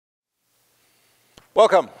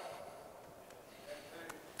Welcome.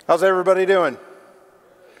 How's everybody doing?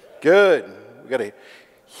 Good. We got a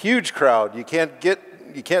huge crowd. You can't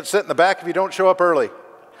sit in the back if you don't show up early.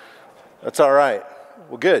 That's all right.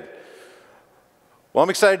 Well, good. Well, I'm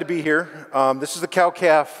excited to be here. This is the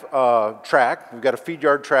cow-calf track. We've got a feed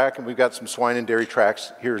yard track, and we've got some swine and dairy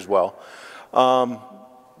tracks here as well.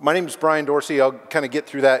 My name is Brian Dorsey. I'll kind of get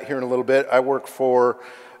through that here in a little bit. I work for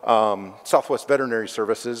Southwest Veterinary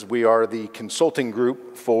Services. We are the consulting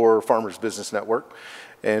group for Farmers Business Network.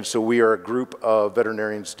 And so we are a group of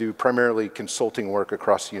veterinarians do primarily consulting work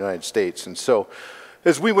across the United States. And so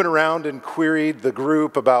as we went around and queried the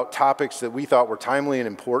group about topics that we thought were timely and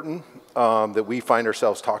important, that we find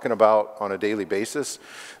ourselves talking about on a daily basis,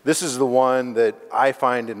 this is the one that I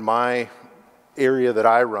find in my area that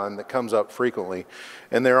I run that comes up frequently.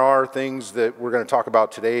 And there are things that we're going to talk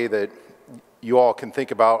about today that you all can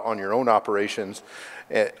think about on your own operations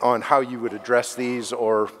on how you would address these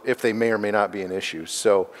or if they may or may not be an issue.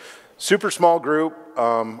 So super small group.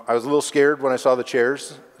 I was a little scared when I saw the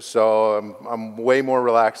chairs, so I'm way more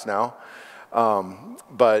relaxed now.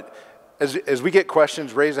 But as we get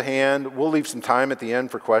questions, raise a hand. We'll leave some time at the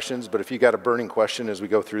end for questions, but if you got a burning question as we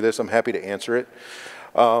go through this, I'm happy to answer it.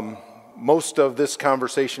 Most of this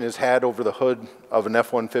conversation is had over the hood of an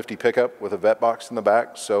F-150 pickup with a vet box in the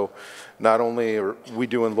back. So not only are we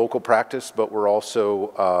doing local practice, but we're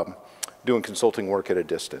also doing consulting work at a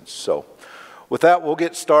distance. So with that, we'll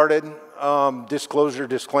get started. Disclosure,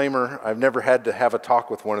 disclaimer, I've never had to have a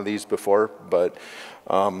talk with one of these before, but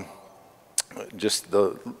just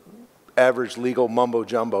the average legal mumbo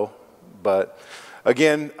jumbo. But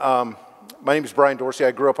again, my name is Brian Dorsey.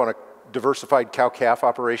 I grew up on a diversified cow-calf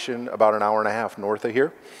operation about an hour and a half north of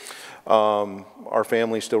here. Our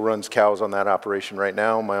family still runs cows on that operation right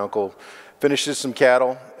now. My uncle finishes some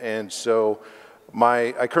cattle, and so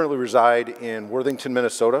I currently reside in Worthington,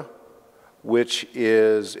 Minnesota, which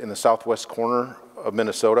is in the southwest corner of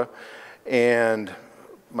Minnesota. And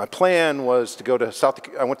my plan was to go to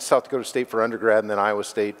I went to South Dakota State for undergrad and then Iowa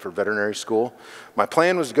State for veterinary school. My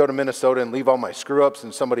plan was to go to Minnesota and leave all my screw-ups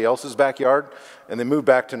in somebody else's backyard and then move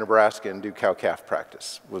back to Nebraska and do cow-calf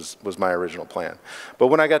practice was my original plan. But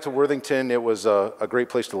when I got to Worthington, it was a great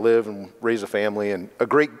place to live and raise a family and a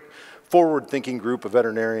great forward-thinking group of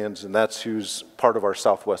veterinarians, and that's who's part of our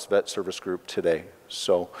Southwest Vet Service group today.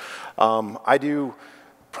 So I do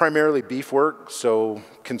primarily beef work, so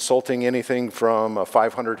consulting anything from a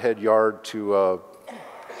 500 head yard to a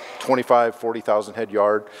 25, 40,000 head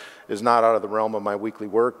yard is not out of the realm of my weekly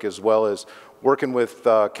work, as well as working with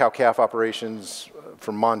cow-calf operations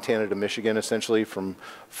from Montana to Michigan, essentially from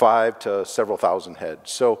 5 to several thousand heads.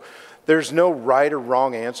 So there's no right or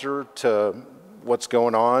wrong answer to what's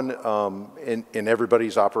going on in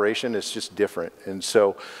everybody's operation. It's just different. And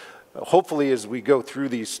so hopefully as we go through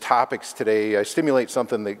these topics today, I stimulate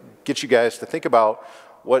something that gets you guys to think about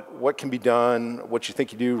what can be done, what you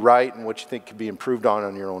think you do right, and what you think can be improved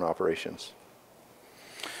on your own operations.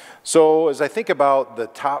 So as I think about the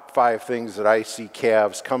top 5 things that I see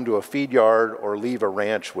calves come to a feed yard or leave a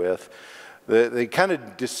ranch with, they kind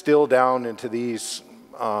of distill down into these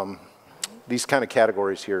kind of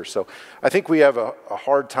categories here. So I think we have a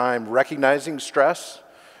hard time recognizing stress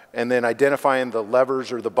and then identifying the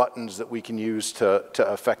levers or the buttons that we can use to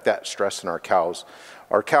affect that stress in our cows,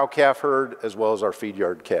 our cow-calf herd, as well as our feed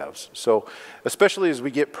yard calves. So especially as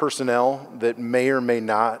we get personnel that may or may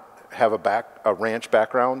not have a ranch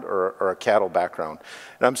background or a cattle background.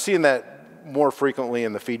 And I'm seeing that more frequently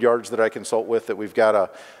in the feed yards that I consult with, that we've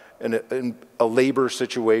got a labor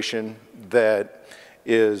situation that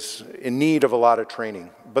is in need of a lot of training.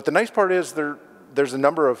 But the nice part is there's a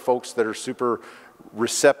number of folks that are super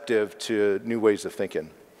receptive to new ways of thinking.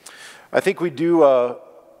 I think we do a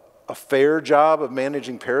fair job of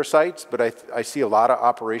managing parasites, but I see a lot of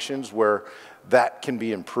operations where that can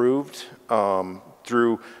be improved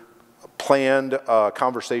through planned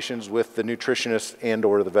conversations with the nutritionist and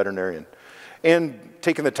or the veterinarian, and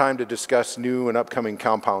taking the time to discuss new and upcoming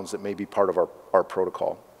compounds that may be part of our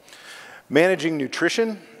protocol. Managing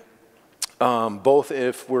nutrition, both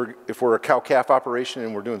if we're a cow-calf operation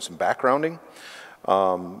and we're doing some backgrounding.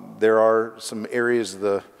 There are some areas of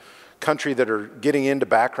the country that are getting into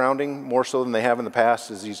backgrounding more so than they have in the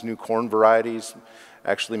past, as these new corn varieties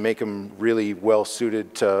actually make them really well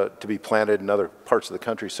suited to be planted in other parts of the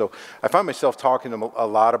country. So I find myself talking a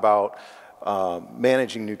lot about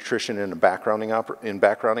managing nutrition in backgrounding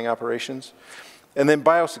operations. And then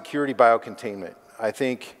biosecurity, biocontainment.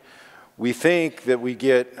 We think that we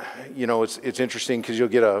get, it's interesting because you'll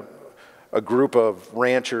get a group of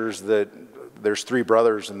ranchers that there's 3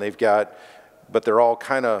 brothers and they've got but they're all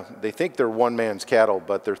they think they're one man's cattle,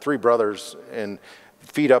 but they're three brothers and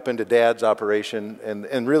feed up into dad's operation,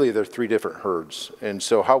 and really they're three different herds. And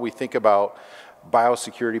so how we think about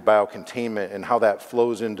biosecurity, biocontainment, and how that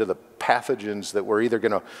flows into the pathogens that we're either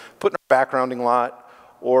going to put in our backgrounding lot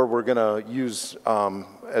or we're going to use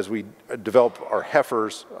as we develop our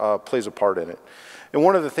heifers plays a part in it. And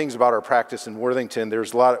one of the things about our practice in Worthington,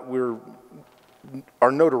 there's a lot,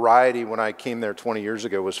 our notoriety when I came there 20 years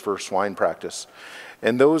ago was for swine practice.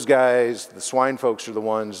 And those guys, the swine folks, are the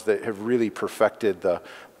ones that have really perfected the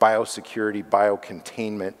biosecurity,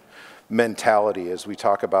 biocontainment mentality as we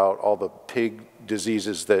talk about all the pig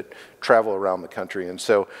diseases that travel around the country. And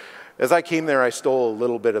so as I came there, I stole a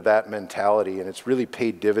little bit of that mentality, and it's really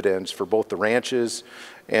paid dividends for both the ranches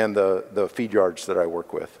and the feed yards that I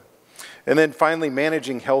work with. And then finally,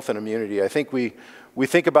 managing health and immunity. I think we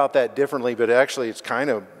think about that differently, but actually it's kind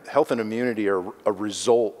of health and immunity are a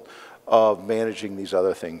result of managing these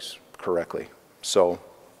other things correctly. So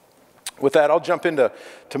with that, I'll jump into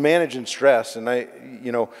managing stress. And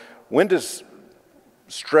when does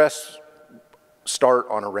stress start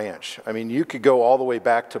on a ranch? I mean, you could go all the way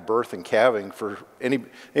back to birth and calving for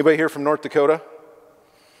anybody here from North Dakota?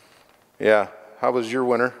 Yeah, how was your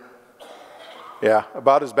winter? Yeah,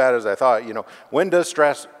 about as bad as I thought. When does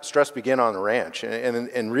stress begin on the ranch?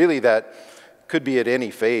 And really that could be at any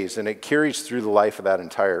phase, and it carries through the life of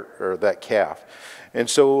that calf. And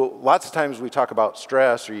so lots of times we talk about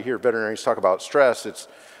stress, or you hear veterinarians talk about stress,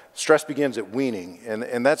 stress begins at weaning,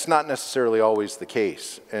 and that's not necessarily always the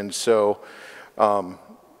case. And so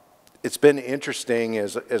it's been interesting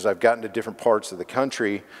as I've gotten to different parts of the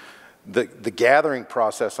country, the gathering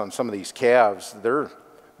process on some of these calves, they're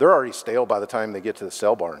already stale by the time they get to the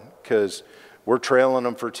sale barn, because we're trailing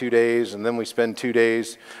them for 2 days, and then we spend 2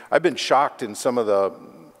 days. I've been shocked in some of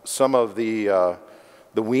the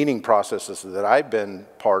weaning processes that I've been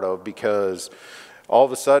part of, because all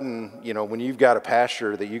of a sudden, when you've got a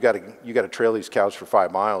pasture that you got to trail these cows for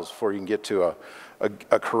 5 miles before you can get to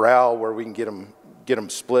a corral where we can get them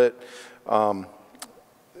split.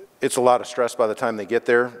 It's a lot of stress by the time they get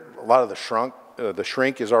there. A lot of the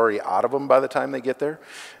shrink is already out of them by the time they get there.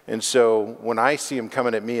 And so when I see them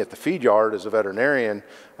coming at me at the feed yard as a veterinarian,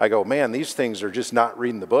 I go, man, these things are just not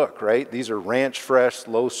reading the book, right? These are ranch fresh,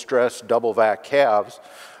 low stress, double vac calves,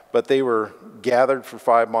 but they were gathered for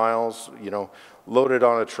 5 miles, loaded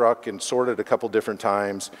on a truck and sorted a couple different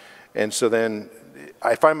times. And so then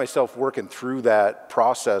I find myself working through that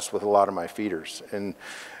process with a lot of my feeders. And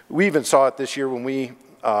we even saw it this year when we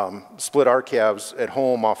split our calves at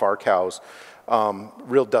home off our cows.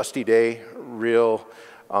 Real dusty day,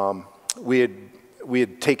 we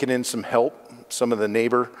had taken in some help. Some of the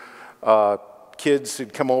neighbor kids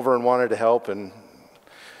had come over and wanted to help, and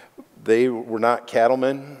they were not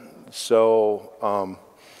cattlemen. So,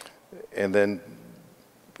 and then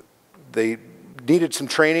they needed some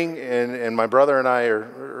training, and my brother and I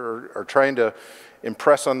are trying to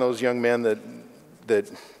impress on those young men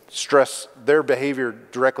that stress, their behavior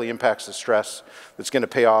directly impacts the stress that's going to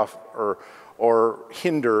pay off or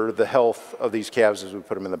hinder the health of these calves as we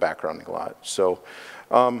put them in the backgrounding lot. So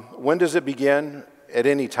when does it begin? At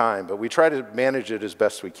any time, but we try to manage it as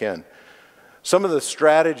best we can. Some of the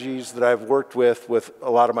strategies that I've worked with a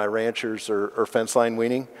lot of my ranchers are fence line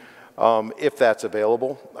weaning, if that's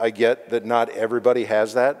available. I get that not everybody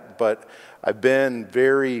has that, but I've been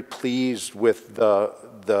very pleased with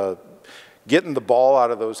the getting the ball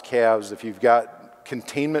out of those calves if you've got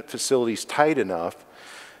containment facilities tight enough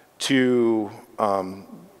to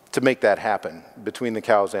make that happen between the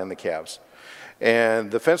cows and the calves. And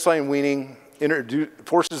the fence line weaning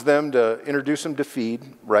forces them to introduce them to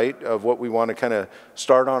feed, right, of what we want to kind of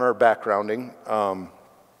start on our backgrounding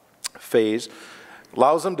phase.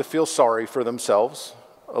 Allows them to feel sorry for themselves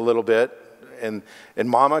a little bit, and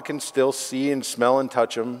mama can still see and smell and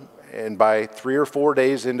touch them. And by 3 or 4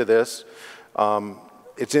 days into this,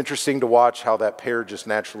 it's interesting to watch how that pair just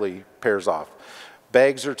naturally pairs off.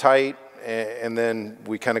 Bags are tight, and then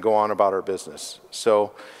we kind of go on about our business.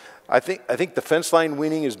 So I think the fence line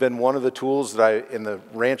weaning has been one of the tools that in the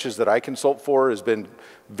ranches that I consult for has been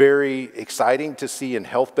very exciting to see in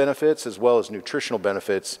health benefits as well as nutritional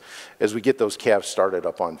benefits as we get those calves started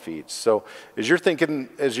up on feeds. So as you're thinking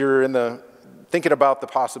about the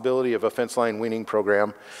possibility of a fence line weaning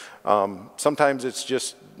program, sometimes it's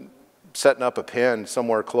just setting up a pen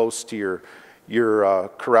somewhere close to your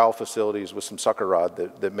corral facilities with some sucker rod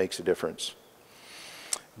that makes a difference.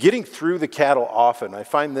 Getting through the cattle often, I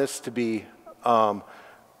find this to be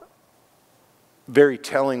very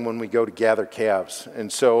telling when we go to gather calves.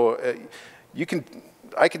 And so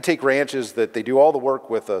I can take ranches that they do all the work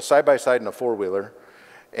with a side-by-side and a four-wheeler,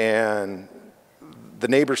 and the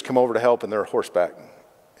neighbors come over to help and they're horseback.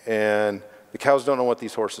 And the cows don't know what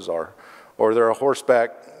these horses are. Or they're a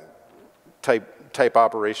horseback type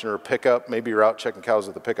operation or a pickup. Maybe you're out checking cows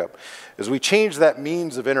at the pickup. As we change that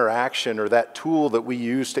means of interaction or that tool that we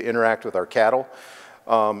use to interact with our cattle,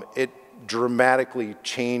 it dramatically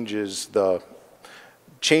changes the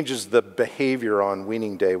behavior on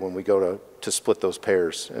weaning day when we go to split those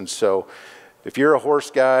pairs. And so if you're a horse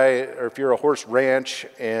guy or if you're a horse ranch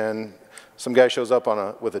and some guy shows up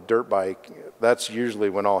with a dirt bike, that's usually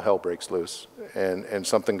when all hell breaks loose and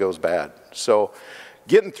something goes bad. So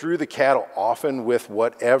getting through the cattle often with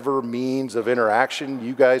whatever means of interaction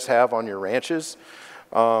you guys have on your ranches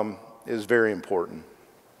is very important.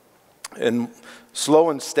 And slow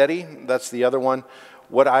and steady, that's the other one.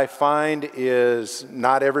 What I find is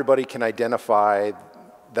not everybody can identify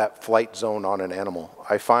that flight zone on an animal.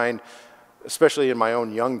 I find, especially in my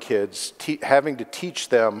own young kids, having to teach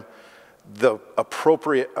them the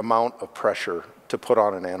appropriate amount of pressure to put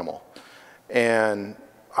on an animal. And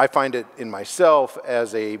I find it in myself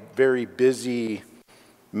as a very busy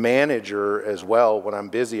manager as well. When I'm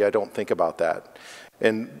busy, I don't think about that.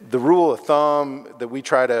 And the rule of thumb that we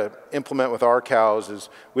try to implement with our cows is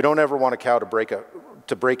we don't ever want a cow to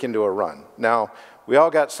break into a run. Now, we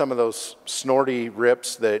all got some of those snorty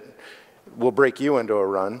rips that will break you into a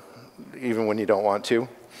run, even when you don't want to,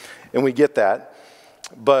 and we get that.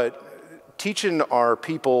 But teaching our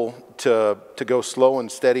people to go slow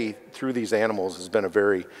and steady through these animals has been a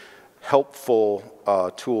very helpful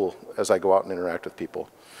tool as I go out and interact with people.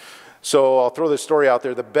 So I'll throw this story out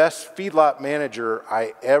there. The best feedlot manager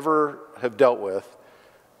I ever have dealt with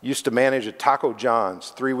used to manage at Taco John's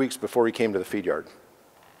 3 weeks before he came to the feed yard.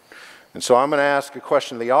 And so I'm going to ask a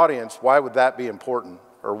question to the audience. Why would that be important?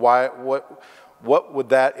 Or what would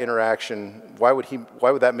that interaction, why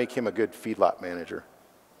would that make him a good feedlot manager?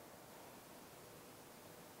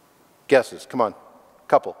 Guesses, come on,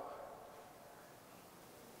 couple.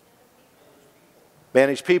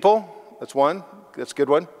 Manage people, that's one, that's a good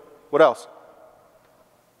one. What else?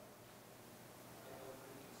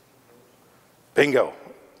 Bingo.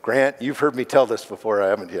 Grant, you've heard me tell this before,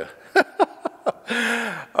 haven't you?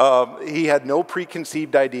 He had no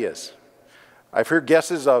preconceived ideas. I've heard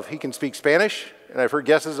guesses of he can speak Spanish, and I've heard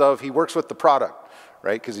guesses of he works with the product,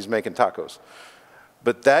 right, because he's making tacos.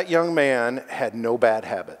 But that young man had no bad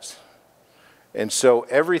habits. And so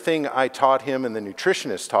everything I taught him and the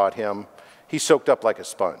nutritionist taught him, he soaked up like a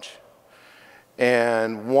sponge.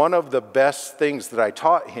 And one of the best things that I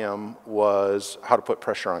taught him was how to put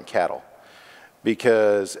pressure on cattle.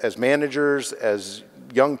 Because as managers, as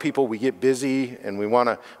young people, we get busy and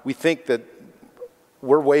we think that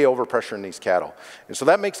we're way over pressuring these cattle. And so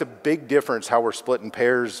that makes a big difference how we're splitting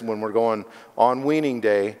pairs when we're going on weaning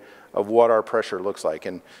day of what our pressure looks like.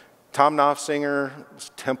 And Tom Knopfsinger,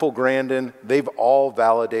 Temple Grandin, they've all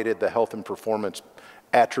validated the health and performance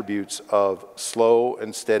attributes of slow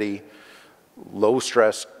and steady, low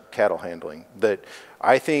stress cattle handling. That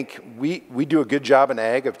I think we do a good job in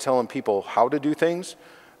ag of telling people how to do things,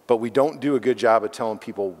 but we don't do a good job of telling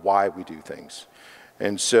people why we do things.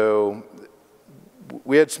 And so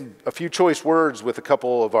we had a few choice words with a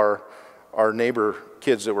couple of our neighbor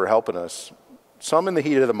kids that were helping us, some in the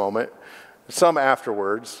heat of the moment, some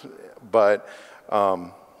afterwards, but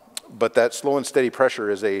that slow and steady pressure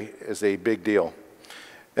is a big deal.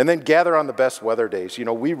 And then gather on the best weather days. You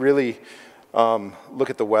know, we really look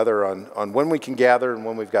at the weather on when we can gather and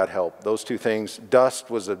when we've got help. Those two things. Dust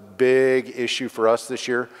was a big issue for us this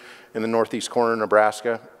year in the northeast corner of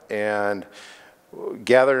Nebraska, and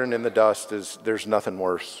gathering in the dust there's nothing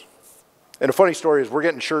worse. And a funny story is we're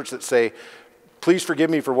getting shirts that say, "Please forgive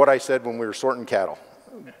me for what I said when we were sorting cattle,"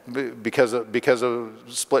 because of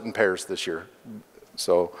splitting pairs this year.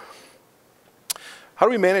 So how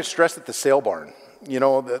do we manage stress at the sale barn? You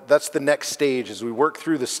know, that's the next stage as we work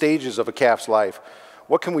through the stages of a calf's life.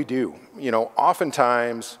 What can we do? You know,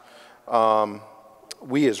 oftentimes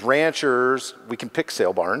we as ranchers, we can pick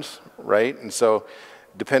sale barns, right? And so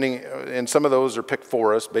and some of those are picked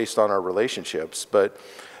for us based on our relationships. But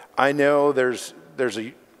I know there's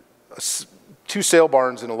two sale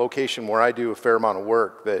barns in a location where I do a fair amount of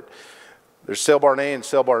work. That there's sale barn A and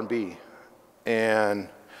sale barn B. And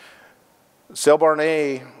sale barn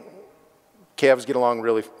A, calves get along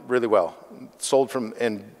really, really well.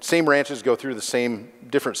 And same ranches go through the same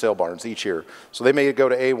different sale barns each year. So they may go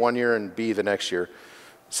to A one year and B the next year.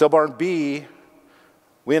 Sale barn B,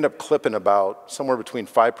 we end up clipping about somewhere between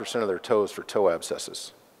 5% of their toes for toe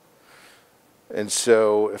abscesses. And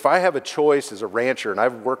so if I have a choice as a rancher, and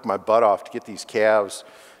I've worked my butt off to get these calves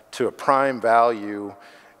to a prime value,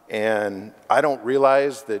 and I don't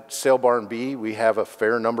realize that sale barn B, we have a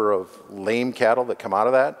fair number of lame cattle that come out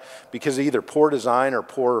of that because of either poor design or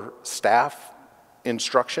poor staff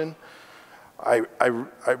instruction.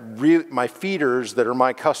 My feeders that are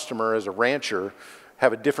my customer as a rancher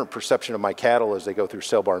have a different perception of my cattle as they go through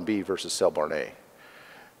sale barn B versus sale barn A.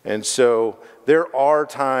 And so there are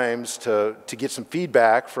times to get some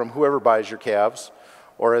feedback from whoever buys your calves,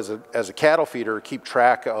 or as a cattle feeder, keep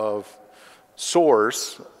track of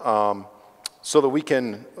source so that we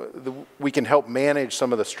can help manage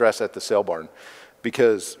some of the stress at the sale barn,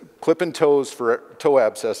 because clipping toes for toe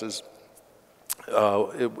abscesses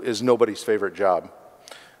is nobody's favorite job.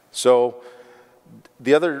 So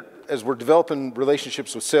as we're developing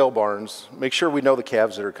relationships with sale barns, make sure we know the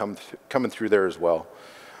calves that are coming through there as well.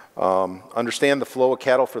 Understand the flow of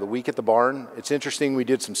cattle for the week at the barn. It's interesting, we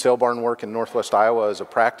did some sale barn work in Northwest Iowa as a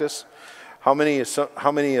practice. How many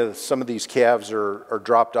of some of these calves are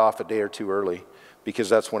dropped off a day or two early, because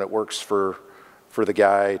that's when it works for the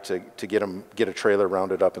guy to get a trailer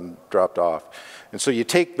rounded up and dropped off. And so you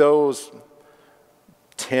take those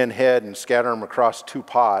 10 head and scatter them across 2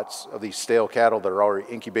 pots of these stale cattle that are already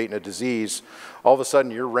incubating a disease. All of a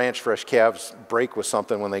sudden your ranch fresh calves break with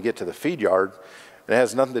something when they get to the feed yard, and it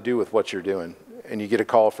has nothing to do with what you're doing. And you get a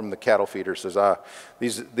call from the cattle feeder, says,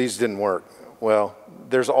 these didn't work. Well,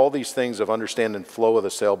 there's all these things of understanding flow of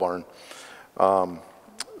the sale barn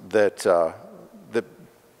that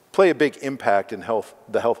play a big impact in the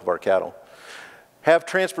health of our cattle. Have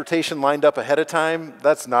transportation lined up ahead of time.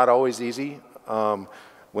 That's not always easy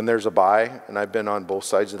when there's a buy, and I've been on both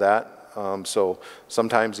sides of that. So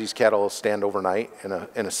sometimes these cattle will stand overnight in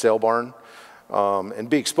a sale barn and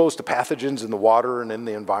be exposed to pathogens in the water and in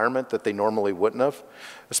the environment that they normally wouldn't have,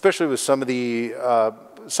 especially with some of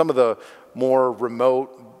the more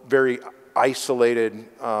remote, very isolated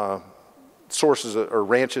sources or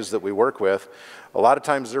ranches that we work with. A lot of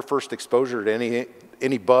times their first exposure to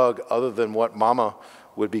any bug other than what mama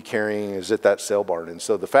would be carrying is at that sale barn. And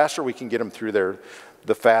so the faster we can get them through there,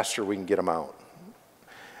 the faster we can get them out.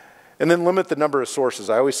 And then limit the number of sources.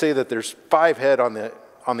 I always say that there's 5 head on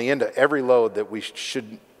the end of every load that we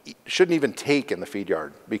shouldn't even take in the feed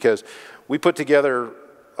yard, because we put together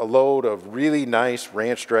a load of really nice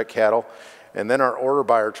ranch direct cattle, and then our order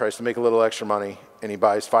buyer tries to make a little extra money and he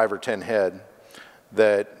buys 5 or 10 head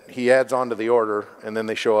that he adds onto the order, and then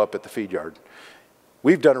they show up at the feed yard.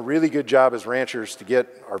 We've done a really good job as ranchers to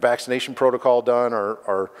get our vaccination protocol done,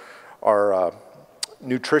 our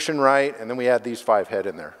nutrition right, and then we add these 5 head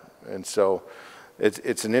in there. And so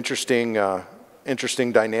it's an interesting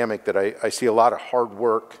dynamic that I see a lot of hard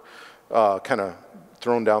work kind of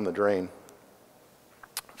thrown down the drain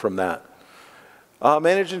from that.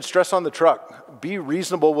 Managing stress on the truck. Be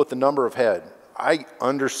reasonable with the number of head. I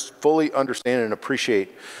fully understand and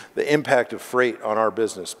appreciate the impact of freight on our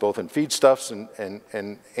business, both in feedstuffs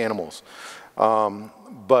and animals.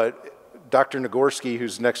 But Dr. Nagorski,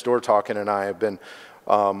 who's next door talking, and I have been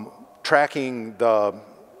tracking the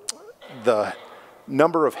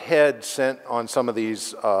number of head sent on some of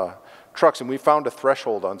these trucks, and we found a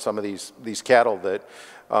threshold on some of these cattle that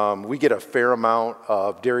we get a fair amount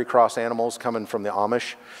of dairy cross animals coming from the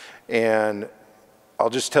Amish, and I'll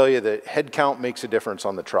just tell you that head count makes a difference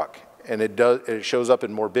on the truck, and it shows up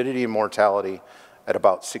in morbidity and mortality at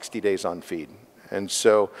about 60 days on feed. And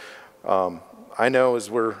so I know as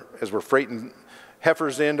we're freighting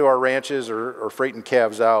heifers into our ranches or freighting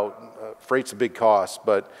calves out, freight's a big cost,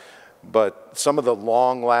 but some of the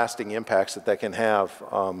long-lasting impacts that can have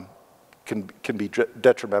can be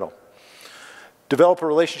detrimental. Develop a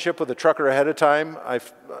relationship with the trucker ahead of time.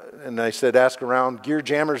 I said ask around. Gear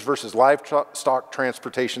jammers versus livestock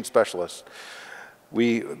transportation specialists.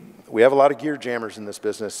 We have a lot of gear jammers in this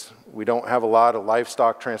business. We don't have a lot of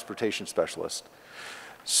livestock transportation specialists.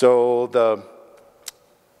 So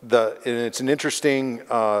and it's an interesting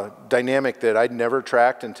dynamic that I'd never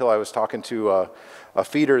tracked until I was talking to a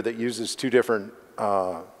feeder that uses 2 different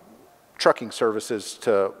trucking services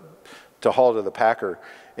to haul to the packer.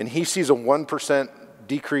 And he sees a 1%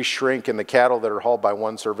 decrease shrink in the cattle that are hauled by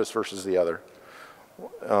one service versus the other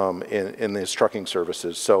in his trucking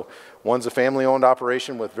services. So one's a family-owned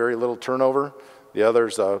operation with very little turnover. The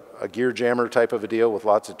other's a gear jammer type of a deal with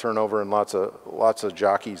lots of turnover and lots of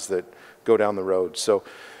jockeys that go down the road. So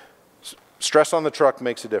stress on the truck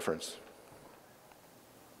makes a difference.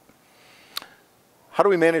 How do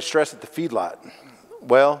we manage stress at the feedlot?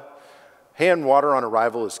 Well, hay and water on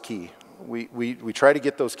arrival is key. We try to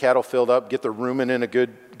get those cattle filled up, get the rumen in a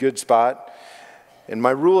good spot. And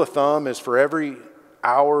my rule of thumb is for every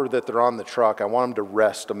hour that they're on the truck, I want them to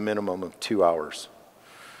rest a minimum of 2 hours.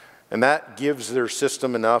 And that gives their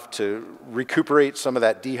system enough to recuperate some of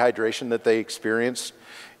that dehydration that they experienced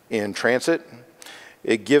in transit.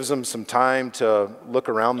 It gives them some time to look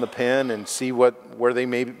around the pen and see where they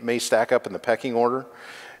may stack up in the pecking order.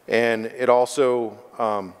 And it also,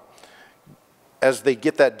 as they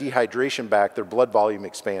get that dehydration back, their blood volume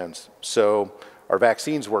expands. So our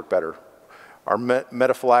vaccines work better. Our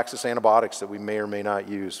metaphylaxis antibiotics that we may or may not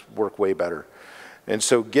use work way better. And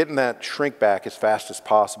so getting that shrink back as fast as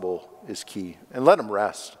possible is key. And let them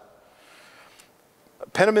rest.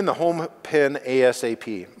 Pen them in the home pen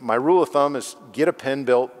ASAP. My rule of thumb is get a pen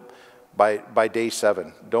built by day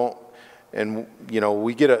 7. And you know,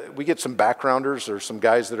 we get some backgrounders or some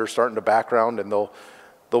guys that are starting to background, and they'll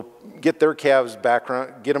get their calves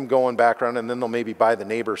background, get them going background, and then they'll maybe buy the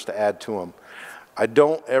neighbors to add to them. I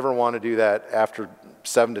don't ever want to do that after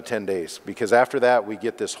 7 to 10 days, because after that we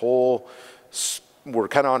get this whole, we're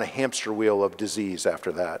kind of on a hamster wheel of disease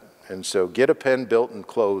after that. And so get a pen built and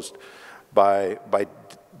closed by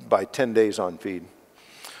 10 days on feed.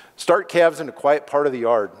 Start calves in a quiet part of the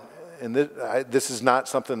yard. And this is not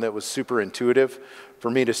something that was super intuitive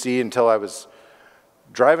for me to see until I was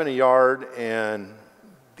driving a yard, and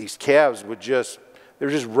these calves they're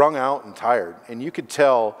just wrung out and tired. And you could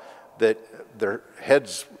tell that their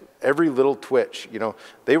heads, every little twitch, you know,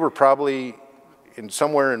 they were probably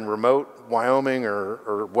somewhere in remote Wyoming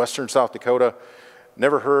or western South Dakota,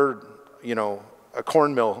 never heard, you know, a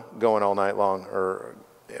corn mill going all night long or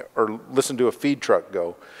listened to a feed truck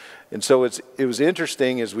go. And so it was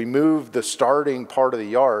interesting as we moved the starting part of the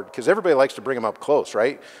yard, because everybody likes to bring them up close,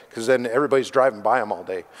 right? Because then everybody's driving by them all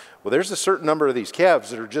day. Well, there's a certain number of these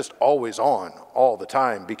calves that are just always on all the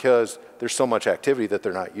time because there's so much activity that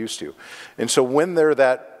they're not used to. And so when they're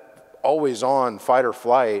that always on fight or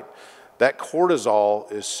flight, that cortisol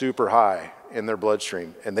is super high in their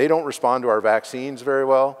bloodstream. And they don't respond to our vaccines very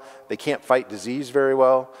well. They can't fight disease very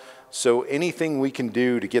well. So anything we can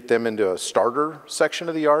do to get them into a starter section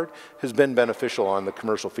of the yard has been beneficial on the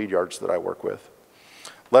commercial feed yards that I work with.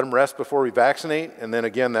 Let them rest before we vaccinate, and then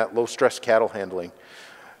again, that low stress cattle handling.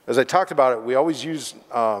 As I talked about it, we always use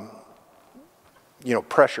you know,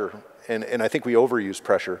 pressure, and I think we overuse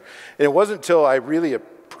pressure. And it wasn't until I really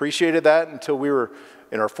appreciated that until we were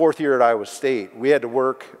in our 4th year at Iowa State. We had to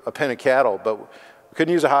work a pen of cattle, but we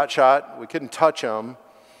couldn't use a hot shot, we couldn't touch them,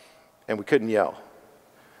 and we couldn't yell.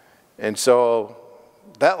 And so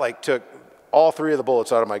that like took all 3 of the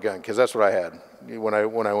bullets out of my gun, because that's what I had when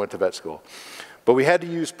I went to vet school. But we had to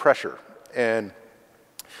use pressure. And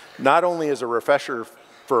not only as a refresher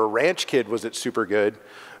for a ranch kid was it super good,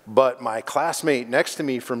 but my classmate next to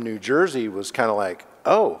me from New Jersey was kind of like,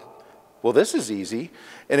 oh, well, this is easy.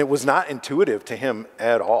 And it was not intuitive to him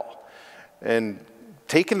at all. And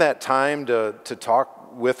taking that time to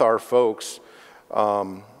talk with our folks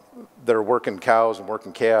that are working cows and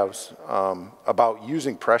working calves about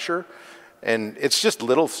using pressure. And it's just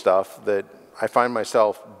little stuff that I find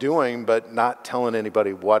myself doing, but not telling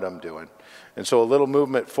anybody what I'm doing. And so a little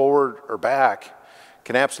movement forward or back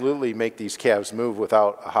can absolutely make these calves move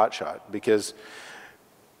without a hot shot, because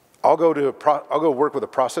I'll go work with a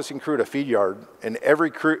processing crew at a feed yard, and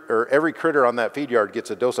every critter on that feed yard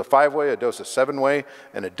gets a dose of 5-way, a dose of 7-way,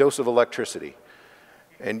 and a dose of electricity.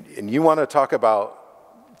 And you want to talk about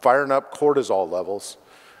firing up cortisol levels.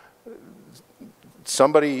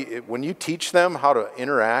 When you teach them how to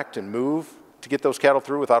interact and move to get those cattle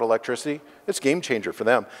through without electricity, it's a game changer for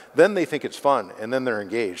them. Then they think it's fun, and then they're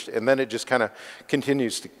engaged, and then it just kind of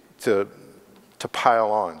continues to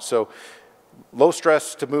pile on. So low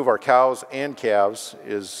stress to move our cows and calves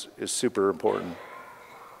is super important.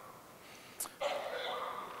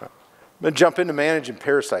 I'm going to jump into managing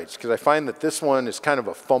parasites, because I find that this one is kind of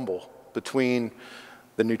a fumble between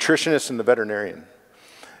the nutritionist and the veterinarian.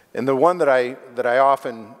 And the one that I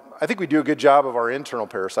think we do a good job of our internal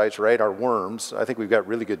parasites, right? Our worms. I think we've got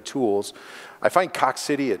really good tools. I find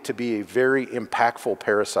coccidia to be a very impactful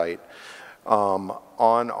parasite on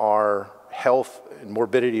our health and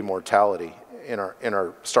morbidity, mortality in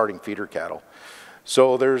our starting feeder cattle.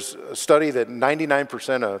 So there's a study that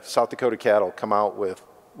 99% of South Dakota cattle come out with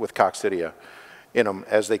coccidia in them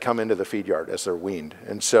as they come into the feed yard, as they're weaned.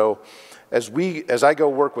 And so as I go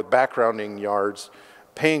work with backgrounding yards,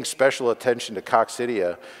 paying special attention to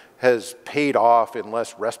coccidia has paid off in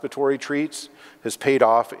less respiratory treats, has paid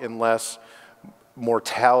off in less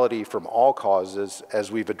mortality from all causes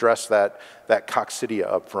as we've addressed that coccidia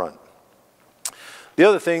up front. The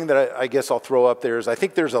other thing that I guess I'll throw up there is I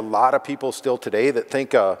think there's a lot of people still today that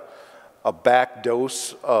think a a back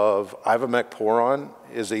dose of Ivomec-Poron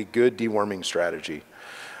is a good deworming strategy.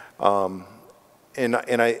 And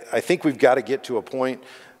I think we've got to get to a point,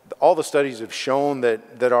 all the studies have shown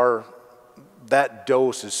that that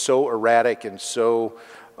dose is so erratic and so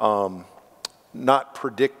not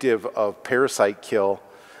predictive of parasite kill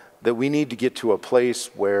that we need to get to a place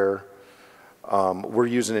where we're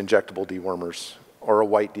using injectable dewormers or a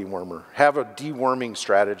white dewormer. Have a deworming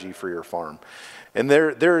strategy for your farm. And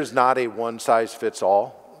there is not a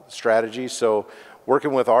one-size-fits-all strategy. So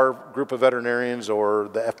working with our group of veterinarians or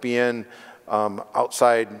the FBN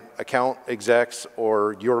outside account execs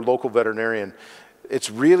or your local veterinarian, it's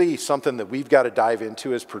really something that we've got to dive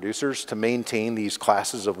into as producers to maintain these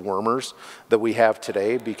classes of wormers that we have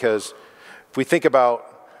today. Because if we think about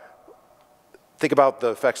the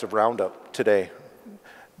effects of Roundup today,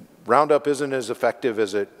 Roundup isn't as effective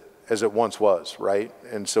as it once was, right?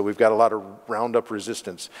 And so we've got a lot of Roundup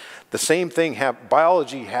resistance. The same thing,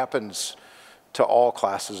 biology happens to all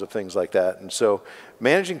classes of things like that. And so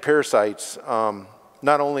managing parasites,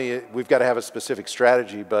 not only we've got to have a specific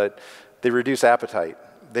strategy, but they reduce appetite.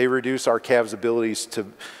 They reduce our calves' abilities to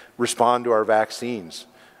respond to our vaccines.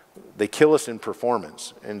 They kill us in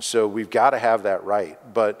performance. And so we've got to have that right.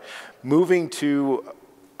 But moving to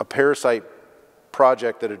a parasite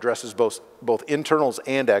project that addresses both internals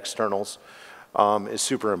and externals is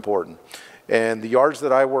super important. And the yards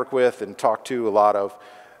that I work with and talk to a lot of,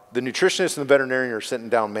 the nutritionist and the veterinarian are sitting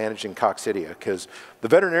down managing coccidia, because the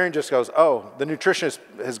veterinarian just goes, oh, the nutritionist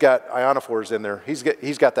has got ionophores in there. He's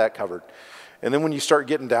got that covered. And then when you start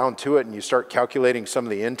getting down to it and you start calculating some of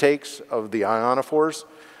the intakes of the ionophores,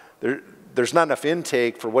 there's not enough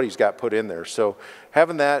intake for what he's got put in there. So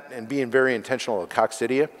having that and being very intentional with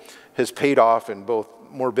coccidia has paid off in both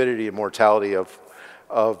morbidity and mortality of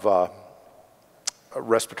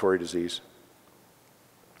respiratory disease.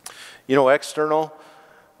 You know, external,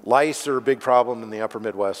 lice are a big problem in the upper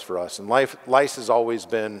Midwest for us, and lice has always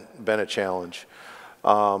been a challenge.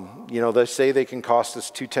 You know, they say they can cost us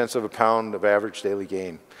 0.2 of a pound of average daily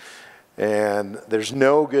gain. And there's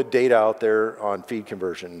no good data out there on feed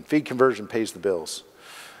conversion. Feed conversion pays the bills.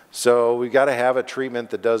 So we've got to have a treatment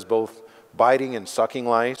that does both biting and sucking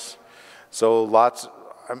lice. So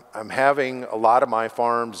I'm having a lot of my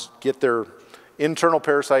farms get their internal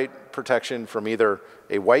parasite protection from either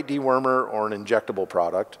a white dewormer or an injectable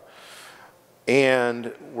product.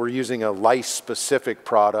 And we're using a lice-specific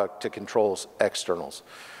product to control externals.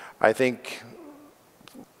 I think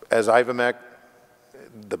as Ivomec,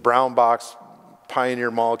 the brown box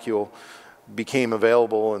pioneer molecule, became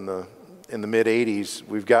available in the mid-'80s,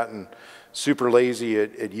 we've gotten super lazy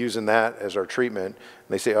at using that as our treatment. And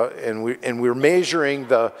they say, and we're measuring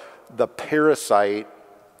the parasite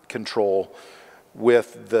control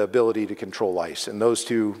with the ability to control lice, and those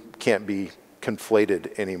two can't be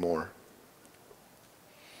conflated anymore.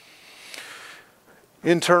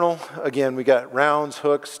 Internal, again, we got rounds,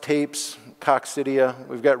 hooks, tapes, coccidia.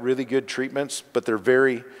 We've got really good treatments, but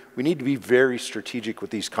we need to be very strategic with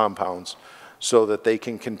these compounds so that they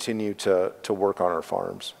can continue to work on our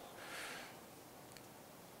farms.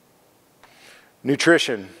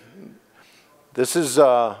 Nutrition. This is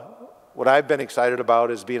what I've been excited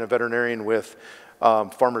about as being a veterinarian with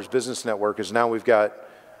Farmers Business Network, is now we've got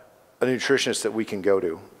a nutritionist that we can go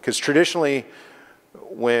to. Because traditionally,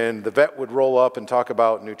 when the vet would roll up and talk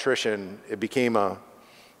about nutrition, it became a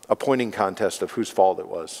pointing contest of whose fault it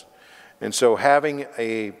was. And so having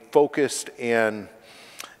a focused and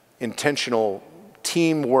intentional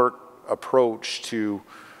teamwork approach to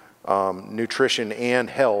nutrition and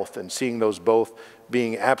health, and seeing those both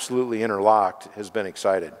being absolutely interlocked, has been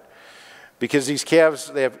excited. Because these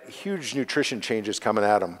calves, they have huge nutrition changes coming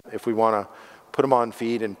at them if we want to put them on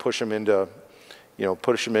feed and push them into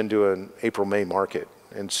an April-May market.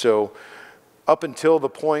 And so up until the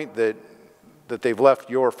point that they've left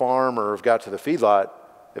your farm or have got to the feedlot,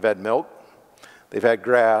 they've had milk, they've had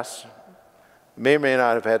grass, may or may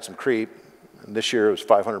not have had some creep. And this year it was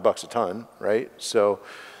 $500 a ton, right? So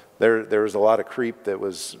there was a lot of creep that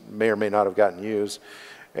may or may not have gotten used.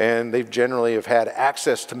 And they've generally have had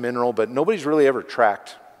access to mineral, but nobody's really ever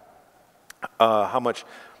tracked how much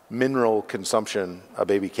mineral consumption a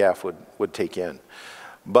baby calf would take in.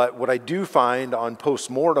 But what I do find on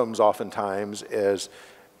postmortems oftentimes is,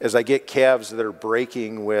 as I get calves that are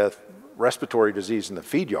breaking with respiratory disease in the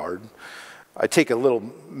feed yard, I take a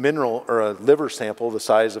little mineral or a liver sample the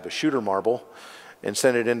size of a shooter marble and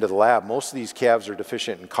send it into the lab. Most of these calves are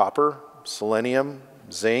deficient in copper, selenium,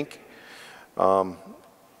 zinc.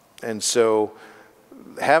 And so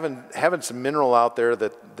having some mineral out there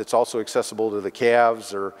that's also accessible to the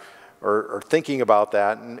calves, or are thinking about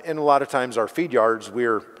that. And a lot of times our feed yards,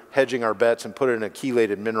 we're hedging our bets and putting a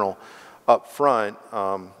chelated mineral up front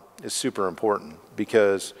is super important,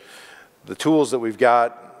 because the tools that we've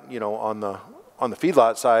got, you know, on the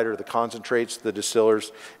feedlot side are the concentrates, the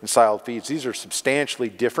distillers, and silage feeds. These are substantially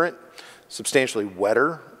different, substantially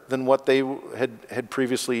wetter than what they had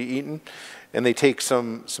previously eaten, and they take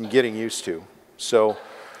some getting used to. So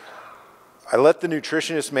I let the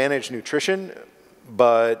nutritionist manage nutrition,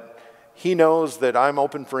 but he knows that I'm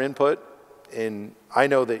open for input, and I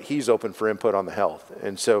know that he's open for input on the health.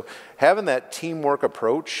 And so having that teamwork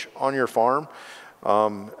approach on your farm,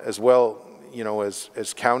 as well, you know,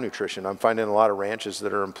 as cow nutrition. I'm finding a lot of ranches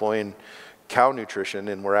that are employing cow nutrition,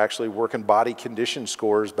 and we're actually working body condition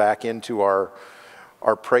scores back into our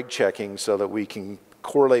preg checking so that we can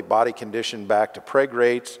correlate body condition back to preg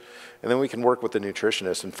rates, and then we can work with the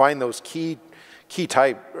nutritionist and find those key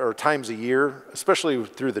times a year, especially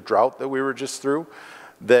through the drought that we were just through,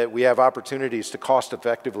 that we have opportunities to cost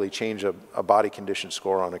effectively change a body condition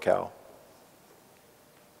score on a cow.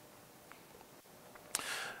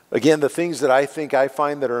 Again, the things that I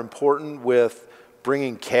find that are important with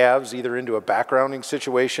bringing calves either into a backgrounding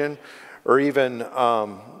situation or even,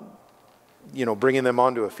 you know, bringing them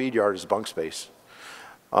onto a feed yard is bunk space.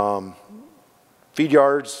 Feed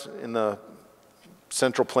yards in the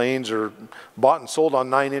Central Plains are bought and sold on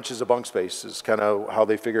 9 inches of bunk space is kind of how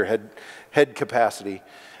they figure head capacity.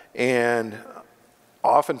 And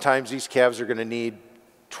oftentimes these calves are going to need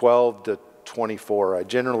 12 to 24.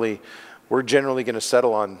 We're generally going to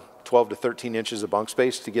settle on 12 to 13 inches of bunk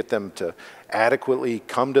space to get them to adequately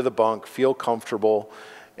come to the bunk, feel comfortable,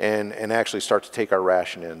 and actually start to take our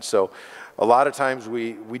ration in. So a lot of times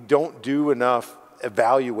we don't do enough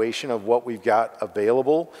evaluation of what we've got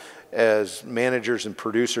available as managers and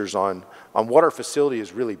producers on what our facility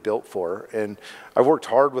is really built for. And I've worked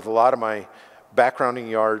hard with a lot of my backgrounding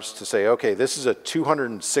yards to say, okay, this is a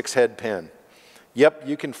 206 head pen. Yep,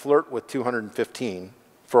 you can flirt with 215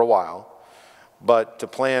 for a while, but to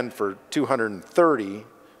plan for 230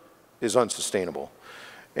 is unsustainable.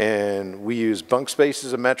 And we use bunk space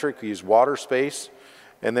as a metric, we use water space,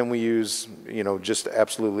 and then we use, you know, just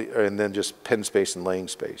absolutely, and then just pen space and laying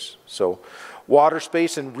space. So water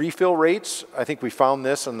space and refill rates, I think we found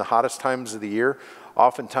this in the hottest times of the year.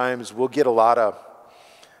 Oftentimes we'll get a lot of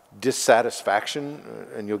dissatisfaction,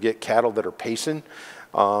 and you'll get cattle that are pacing,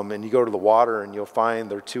 and you go to the water and you'll find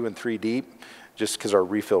they're 2 and 3 deep just because our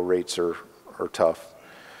refill rates are tough.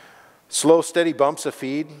 Slow, steady bumps of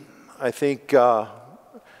feed, I think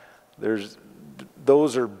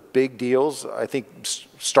those are big deals. I think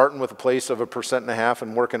starting with a place of 1.5%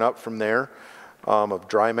 and working up from there of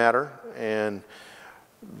dry matter. And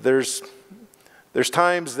there's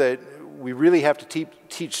times that we really have to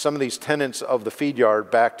teach some of these tenets of the feed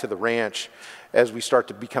yard back to the ranch as we start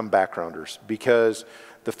to become backgrounders, because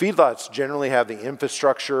the feedlots generally have the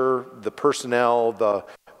infrastructure, the personnel,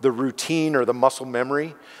 the routine or the muscle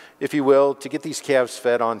memory, if you will, to get these calves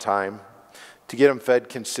fed on time, to get them fed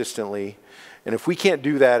consistently. And if we can't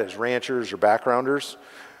do that as ranchers or backgrounders,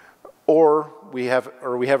 or we have a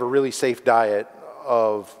really safe diet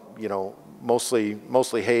of, you know,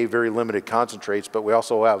 mostly hay, very limited concentrates, but we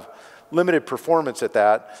also have limited performance at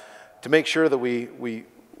that, to make sure that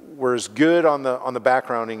we're as good on the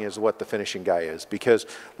backgrounding as what the finishing guy is. Because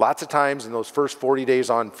lots of times in those first 40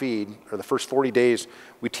 days on feed, or the first 40 days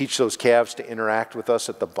we teach those calves to interact with us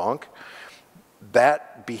at the bunk,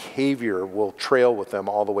 that behavior will trail with them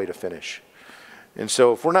all the way to finish. And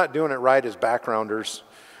so if we're not doing it right as backgrounders,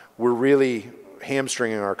 we're really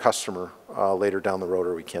hamstringing our customer later down the road,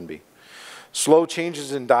 or we can be. Slow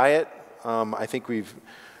changes in diet. I think we've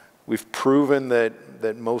proven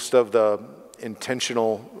that most of the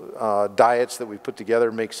intentional diets that we put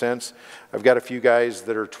together make sense. I've got a few guys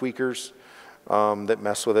that are tweakers that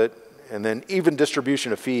mess with it. And then even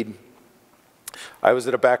distribution of feed. I was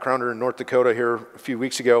at a backgrounder in North Dakota here a few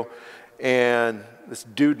weeks ago, and this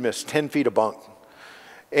dude missed 10 feet of bunk.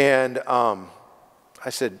 And I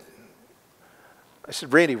said,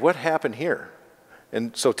 Randy, what happened here?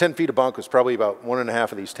 And so 10 feet of bunk was probably about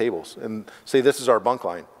 1.5 of these tables. And say, this is our bunk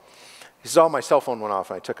line. He said, oh, my cell phone went off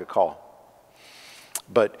and I took a call.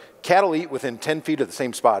 But cattle eat within 10 feet of the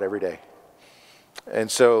same spot every day. And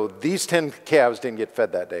so these 10 calves didn't get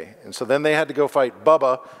fed that day. And so then they had to go fight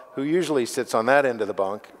Bubba, who usually sits on that end of the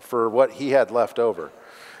bunk, for what he had left over.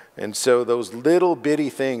 And so those little bitty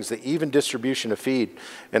things, the even distribution of feed,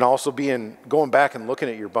 and also going back and looking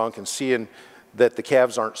at your bunk and seeing that the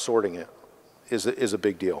calves aren't sorting it is a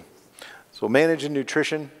big deal. So managing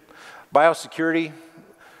nutrition, biosecurity,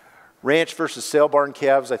 ranch versus sale barn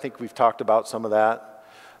calves, I think we've talked about some of that.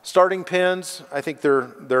 Starting pens, I think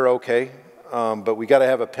they're okay, but we got to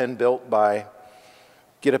have a pen built by,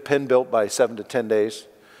 get a pen built by 7 to 10 days.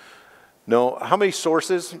 No, how many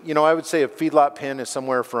sources? You know, I would say a feedlot pen is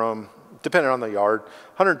somewhere from, depending on the yard,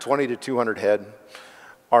 120 to 200 head.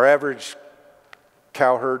 Our average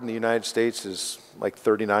cow herd in the United States is like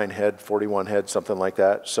 39 head, 41 head, something like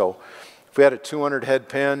that. So if we had a 200 head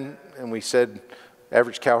pen and we said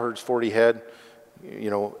average cow herd's 40 head,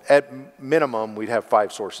 you know, at minimum we'd have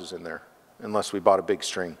 5 sources in there unless we bought a big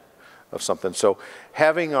string of something. So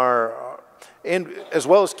having our, and as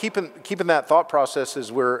well as keeping that thought process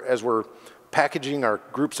as we're packaging our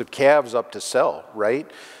groups of calves up to sell, right?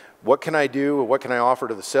 What can I do, what can I offer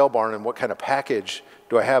to the sale barn, and what kind of package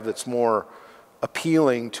do I have that's more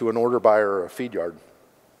appealing to an order buyer or a feed yard?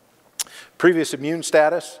 Previous immune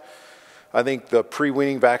status, I think the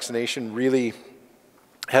pre-weaning vaccination really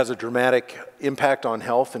has a dramatic impact on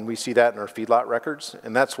health, and we see that in our feedlot records.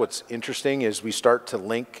 And that's what's interesting is we start to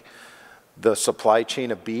link the supply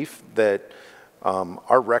chain of beef that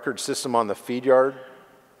our record system on the feed yard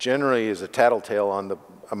generally is a tattletale on the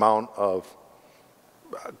amount of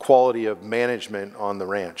quality of management on the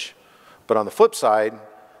ranch. But on the flip side,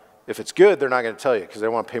 if it's good, they're not going to tell you because they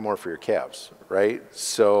want to pay more for your calves, right?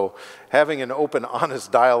 So having an open,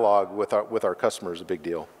 honest dialogue with our customers is a big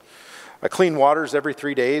deal. I clean waters every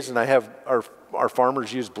 3 days, and I have our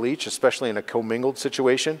farmers use bleach, especially in a commingled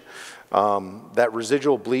situation. That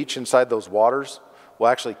residual bleach inside those waters will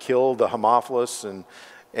actually kill the Haemophilus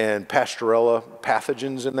and Pastorella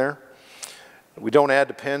pathogens in there. We don't add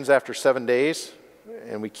to pens after 7 days,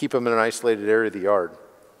 and we keep them in an isolated area of the yard.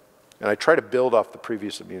 And I try to build off the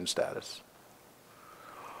previous immune status.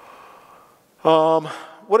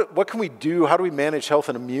 What can we do? How do we manage health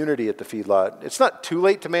and immunity at the feedlot? It's not too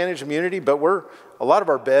late to manage immunity, but a lot of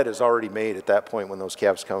our bed is already made at that point when those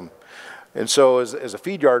calves come. And so as a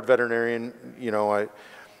feed yard veterinarian, you know,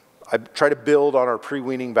 I try to build on our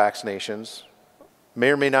pre-weaning vaccinations, may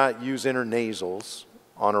or may not use intranasals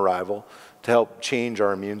on arrival to help change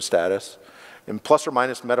our immune status, and plus or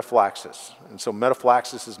minus metaphylaxis. And so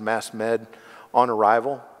metaphylaxis is mass med on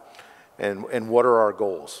arrival, and what are our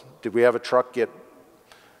goals? Did we have a truck get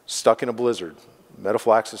stuck in a blizzard?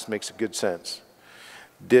 Metaphylaxis makes a good sense.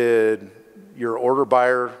 Did your order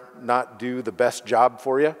buyer not do the best job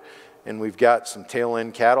for you? And we've got some tail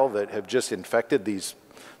end cattle that have just infected this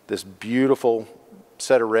beautiful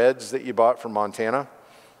set of reds that you bought from Montana.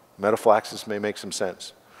 Metaphylaxis may make some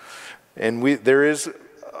sense. And there is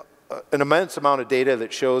an immense amount of data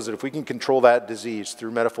that shows that if we can control that disease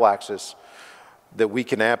through metaphylaxis, that we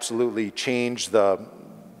can absolutely change the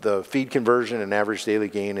feed conversion and average daily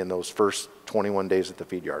gain in those first 21 days at the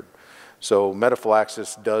feed yard. So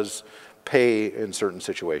metaphylaxis does pay in certain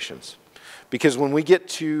situations. Because when we get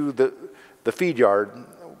to the feed yard,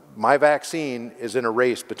 my vaccine is in a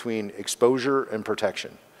race between exposure and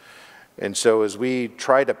protection. And so as we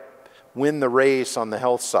try to win the race on the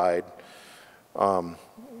health side,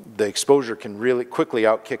 the exposure can really quickly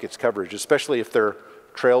outkick its coverage, especially if they're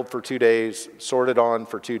trailed for 2 days, sorted on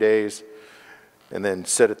for 2 days, and then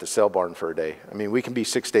sit at the sale barn for a day. I mean, we can be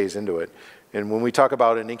 6 days into it. And when we talk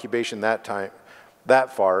about an incubation that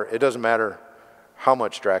far, it doesn't matter how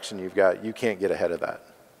much Draxxin you've got, you can't get ahead of that.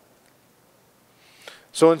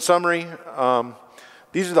 So in summary,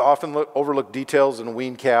 these are the often overlooked details in a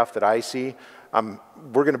weaned calf that I see.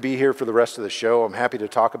 We're going to be here for the rest of the show. I'm happy to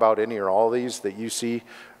talk about any or all of these that you see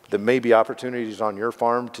that may be opportunities on your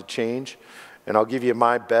farm to change. And I'll give you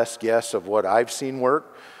my best guess of what I've seen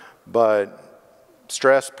work. But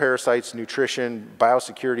stress, parasites, nutrition,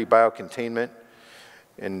 biosecurity, biocontainment,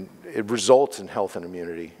 and it results in health and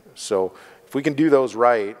immunity. So if we can do those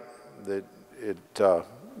right, it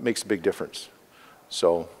makes a big difference.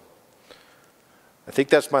 So I think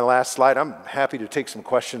that's my last slide. I'm happy to take some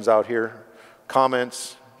questions out here,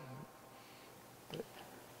 comments,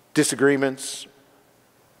 disagreements,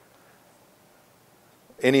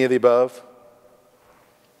 any of the above.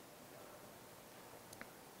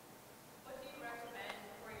 What do you recommend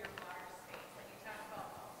for your water space? Have you talked about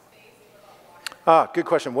space? What about water? Good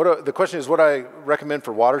question. The question is what I recommend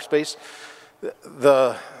for water space.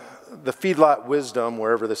 The feedlot wisdom,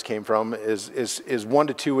 wherever this came from, is 1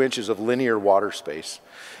 to 2 inches of linear water space.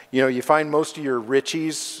 You know, you find most of your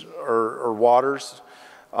Richies or waters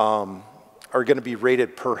are going to be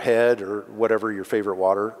rated per head or whatever your favorite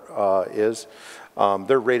water is.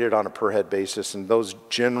 They're rated on a per head basis, and those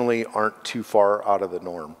generally aren't too far out of the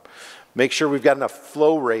norm. Make sure we've got enough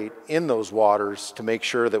flow rate in those waters to make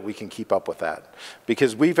sure that we can keep up with that.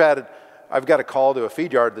 Because I've got a call to a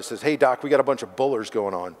feed yard that says, hey doc, we got a bunch of bullers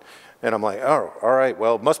going on. And I'm like, oh, all right,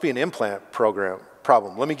 well, it must be an implant program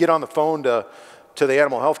problem. Let me get on the phone to the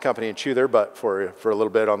animal health company and chew their butt for you for a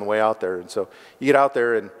little bit on the way out there. And so you get out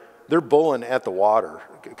there and they're bulling at the water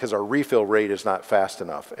because our refill rate is not fast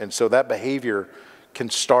enough. And so that behavior can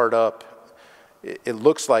start up. It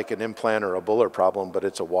looks like an implant or a buller problem, but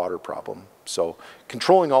it's a water problem. So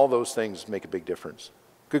controlling all those things make a big difference.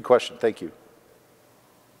 Good question, thank you.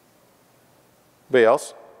 Anybody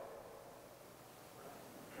else?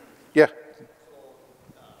 Yeah.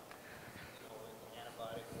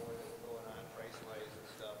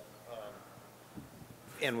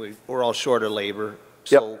 And we're all short of labor.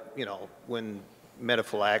 So, you know, when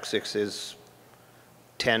metaphylaxis is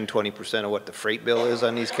 10, 20% of what the freight bill is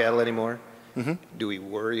on these cattle anymore, do we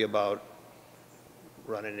worry about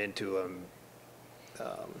running into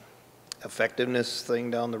effectiveness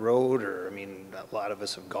thing down the road? Or, I mean, a lot of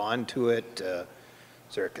us have gone to it.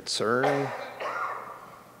 Is there a concern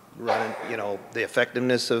running, you know, the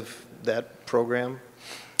effectiveness of that program?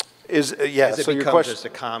 As it so your becomes question, just a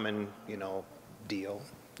common, you know, deal.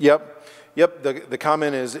 Yep. The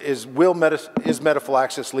comment is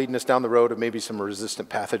metaphylaxis leading us down the road of maybe some resistant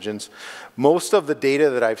pathogens? Most of the data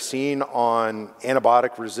that I've seen on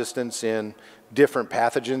antibiotic resistance in different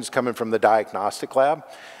pathogens coming from the diagnostic lab,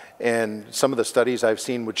 and some of the studies I've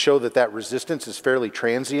seen would show that that resistance is fairly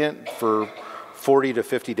transient for 40 to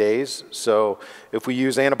 50 days. So if we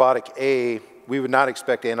use antibiotic A, we would not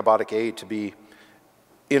expect antibiotic A to be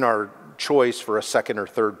in our choice for a second or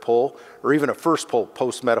third pull, or even a first pull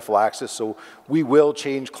post metaphylaxis. So we will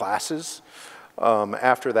change classes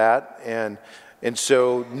after that, and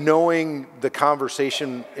so knowing the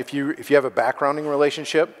conversation, if you have a backgrounding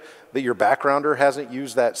relationship that your backgrounder hasn't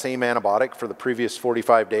used that same antibiotic for the previous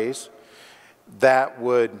 45 days, that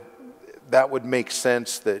would make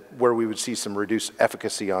sense that where we would see some reduced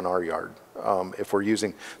efficacy on our yard if we're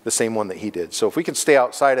using the same one that he did. So if we can stay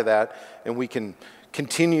outside of that and we can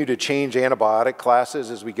continue to change antibiotic classes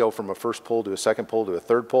as we go from a first pull to a second pull to a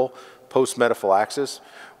third pull post metaphylaxis,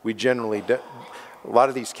 we generally a lot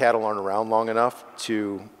of these cattle aren't around long enough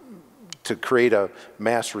to create a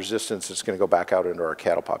mass resistance that's going to go back out into our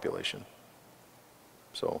cattle population.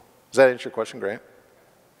 So does that answer your question, Grant?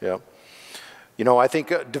 Yeah. You know, I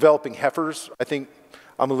think developing heifers, I think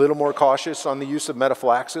I'm a little more cautious on the use of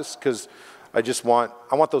metaphylaxis because I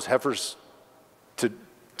want those heifers to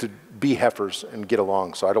be heifers and get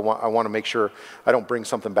along. So I want to make sure I don't bring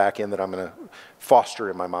something back in that I'm going to foster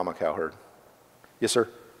in my mama cow herd. Yes, sir?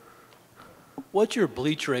 What's your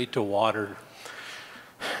bleach rate to water?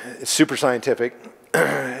 It's super scientific.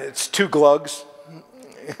 It's 2 glugs.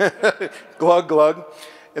 glug.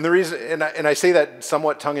 And the reason, and I say that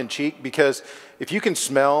somewhat tongue-in-cheek, because if you can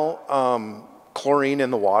smell chlorine in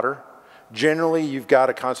the water, generally you've got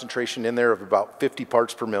a concentration in there of about 50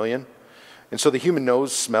 parts per million. And so the human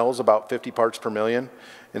nose smells about 50 parts per million.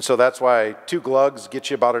 And so that's why 2 glugs get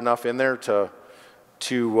you about enough in there to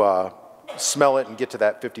smell it and get to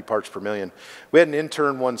that 50 parts per million. We had an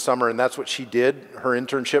intern one summer, and that's what she did. Her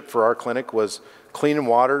internship for our clinic was cleaning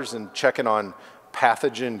waters and checking on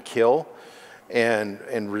pathogen kill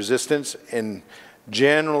and resistance. And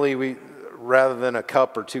generally, rather than a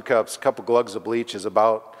cup or 2 cups, a couple glugs of bleach is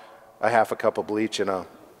about a half a cup of bleach in a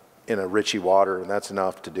Ritchie water, and that's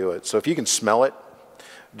enough to do it. So if you can smell it,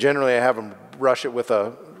 generally I have them brush it with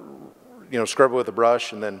scrub it with a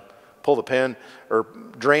brush and then pull the pin or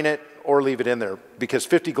drain it or leave it in there, because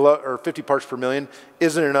 50 parts per million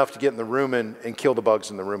isn't enough to get in the rumen and kill the bugs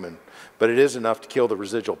in the rumen, but it is enough to kill the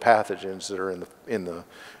residual pathogens that are in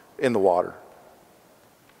the water.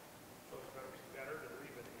 So it's going to be better to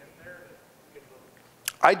leave it in there to get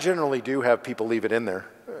I generally do have people leave it in there.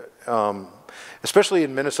 Especially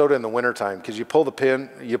in Minnesota in the wintertime, because you pull the pin,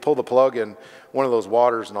 you pull the plug in one of those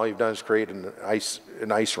waters, and all you've done is create an ice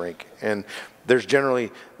rink. And there's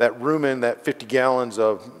generally that rumen, that 50 gallons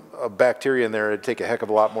of bacteria in there, it'd take a heck of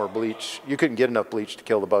a lot more bleach. You couldn't get enough bleach to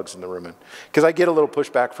kill the bugs in the rumen. Because I get a little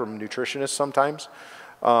pushback from nutritionists sometimes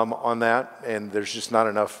on that, and there's just not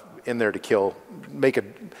enough in there to make a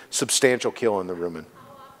substantial kill in the rumen.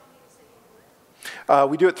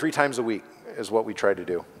 We do it 3 times a week is what we try to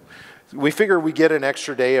do. We figure we get an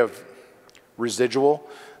extra day of residual,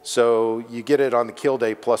 so you get it on the kill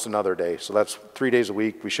day plus another day. So that's 3 days a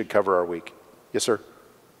week. We should cover our week. Yes, sir?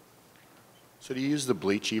 So do you use the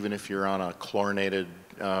bleach even if you're on a chlorinated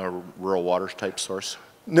rural water type source?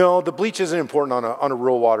 No, the bleach isn't important on a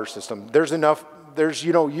rural water system. There's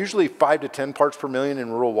usually 5 to 10 parts per million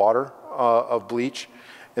in rural water of bleach,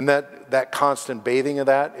 and that constant bathing of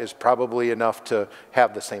that is probably enough to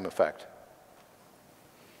have the same effect.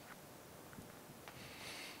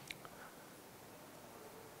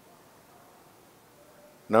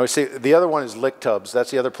 And I always say the other one is lick tubs. That's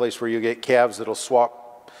the other place where you get calves that'll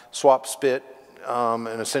swap spit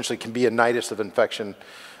and essentially can be a nidus of infection.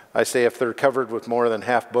 I say if they're covered with more than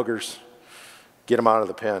half boogers, get them out of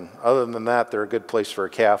the pen. Other than that, they're a good place for a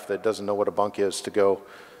calf that doesn't know what a bunk is to go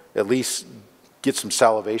at least get some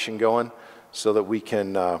salivation going so that we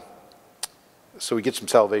can, so we get some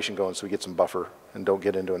salivation going so we get some buffer and don't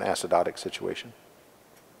get into an acidotic situation.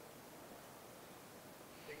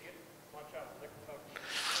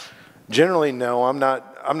 Generally, no. I'm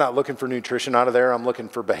not looking for nutrition out of there. I'm looking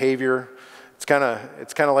for behavior. It's kind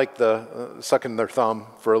of like the sucking their thumb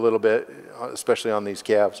for a little bit, especially on these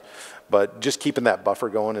calves. But just keeping that buffer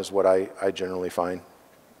going is what I generally find.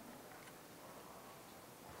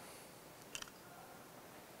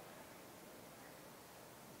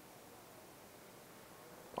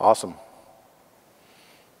 Awesome. I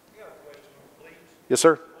got a question on bleach. Yes,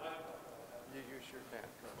 sir.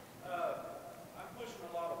 I'm pushing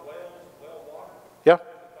a lot of well water. Yeah. If I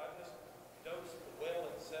just dose the well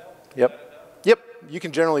itself, is Yep. that enough? Yep. You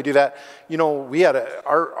can generally do that. You know, we had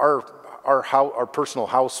our personal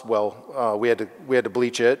house well. We had to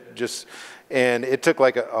bleach it and it took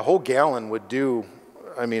like a whole gallon would do.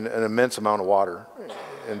 I mean, an immense amount of water,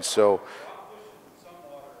 and so. I'm pushing some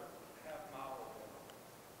water half mile away.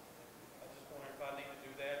 I just wonder if I need to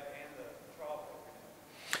do that and the trough.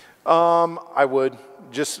 I would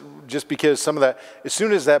just because some of that, as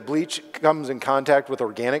soon as that bleach comes in contact with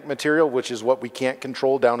organic material, which is what we can't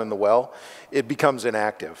control down in the well, it becomes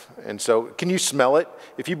inactive. And so, can you smell it?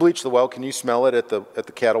 If you bleach the well, can you smell it at the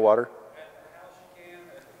cattle water? At the house you can,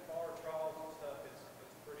 at the far troughs and stuff, it's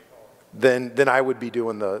pretty hard. Then I would be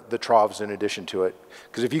doing the troughs in addition to it.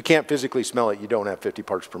 Because if you can't physically smell it, you don't have 50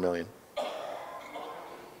 parts per million.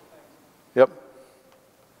 Yep.